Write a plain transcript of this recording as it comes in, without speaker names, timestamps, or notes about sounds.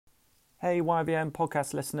Hey YVM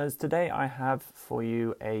podcast listeners, today I have for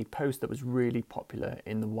you a post that was really popular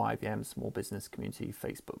in the YVM Small Business Community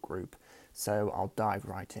Facebook group, so I'll dive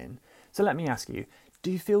right in. So let me ask you,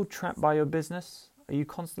 do you feel trapped by your business? Are you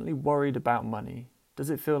constantly worried about money?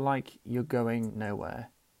 Does it feel like you're going nowhere?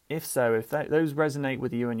 If so, if those resonate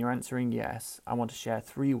with you and you're answering yes, I want to share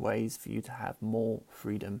 3 ways for you to have more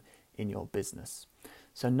freedom in your business.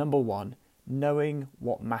 So number 1, knowing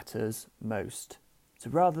what matters most. So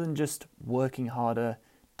rather than just working harder,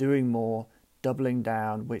 doing more, doubling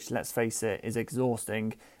down, which let's face it is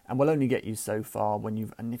exhausting and will only get you so far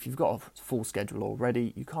and if you've got a full schedule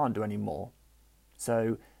already, you can't do any more.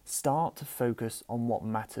 So start to focus on what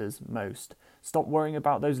matters most. Stop worrying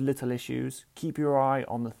about those little issues. Keep your eye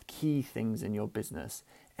on the key things in your business.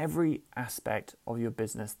 Every aspect of your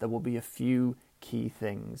business, there will be a few key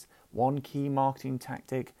things. One key marketing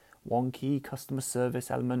tactic, one key customer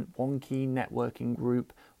service element, one key networking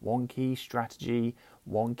group, one key strategy,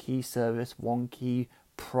 one key service, one key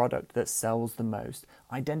product that sells the most.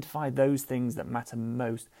 Identify those things that matter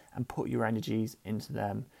most and put your energies into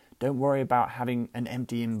them. Don't worry about having an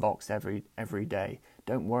empty inbox every day.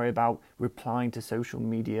 Don't worry about replying to social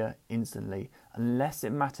media instantly. Unless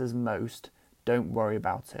it matters most, don't worry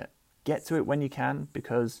about it. Get to it when you can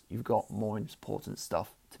because you've got more important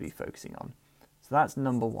stuff to be focusing on. So that's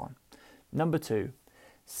number 1. Number 2,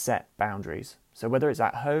 set boundaries. So whether it's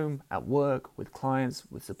at home, at work, with clients,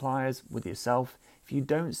 with suppliers, with yourself, if you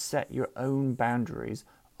don't set your own boundaries,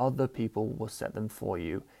 other people will set them for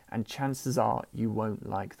you, and chances are you won't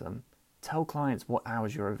like them. Tell clients what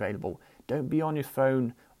hours you're available. Don't be on your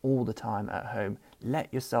phone all the time at home.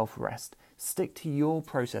 Let yourself rest. Stick to your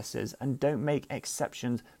processes and don't make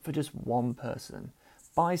exceptions for just one person.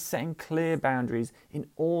 By setting clear boundaries in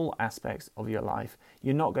all aspects of your life,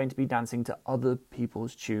 you're not going to be dancing to other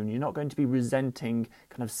people's tune. You're not going to be resenting,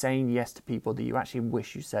 kind of saying yes to people that you actually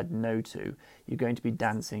wish you said no to. You're going to be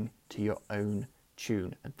dancing to your own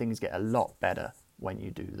tune, and things get a lot better when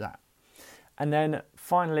you do that. And then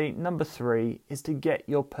finally, number 3 is to get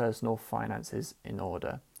your personal finances in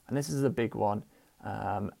order. And this is a big one.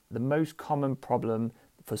 The most common problem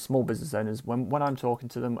for small business owners when I'm talking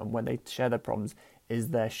to them and when they share their problems is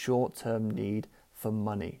their short-term need for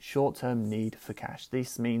money, short-term need for cash.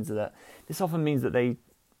 This often means that they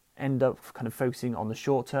end up kind of focusing on the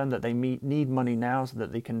short term, that they need money now so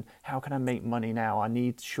that they can, how can I make money now? I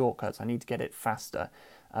need shortcuts, I need to get it faster.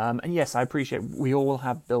 And yes, I appreciate we all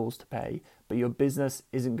have bills to pay, but your business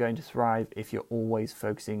isn't going to thrive if you're always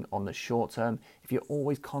focusing on the short term, if you're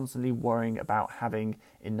always constantly worrying about having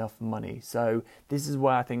enough money. So this is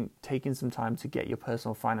where I think taking some time to get your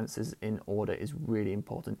personal finances in order is really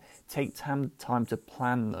important. Take time to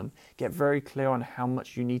plan them. Get very clear on how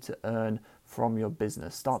much you need to earn from your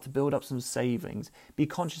business. Start to build up some savings. Be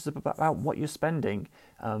conscious about what you're spending.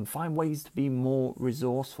 Find ways to be more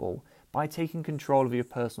resourceful. By taking control of your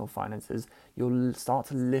personal finances, you'll start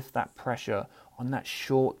to lift that pressure on that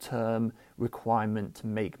short-term requirement to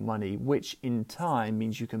make money, which in time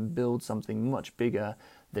means you can build something much bigger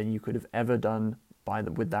than you could have ever done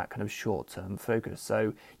with that kind of short-term focus.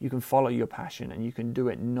 So you can follow your passion and you can do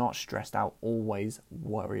it not stressed out, always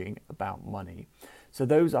worrying about money. So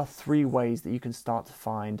those are 3 ways that you can start to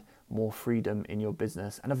find more freedom in your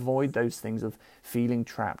business and avoid those things of feeling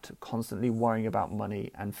trapped, constantly worrying about money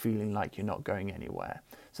and feeling like you're not going anywhere.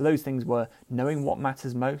 So those things were knowing what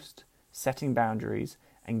matters most, setting boundaries,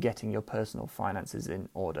 and getting your personal finances in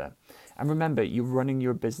order. And remember, you're running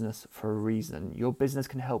your business for a reason. Your business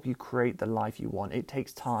can help you create the life you want. It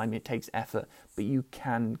takes time, it takes effort, but you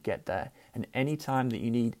can get there. And any time that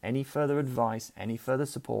you need any further advice, any further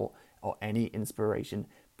support, or any inspiration,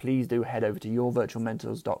 please do head over to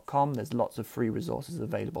yourvirtualmentors.com. There's lots of free resources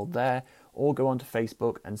available there, or go onto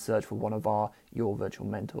Facebook and search for one of our Your Virtual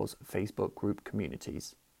Mentors Facebook group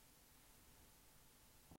communities.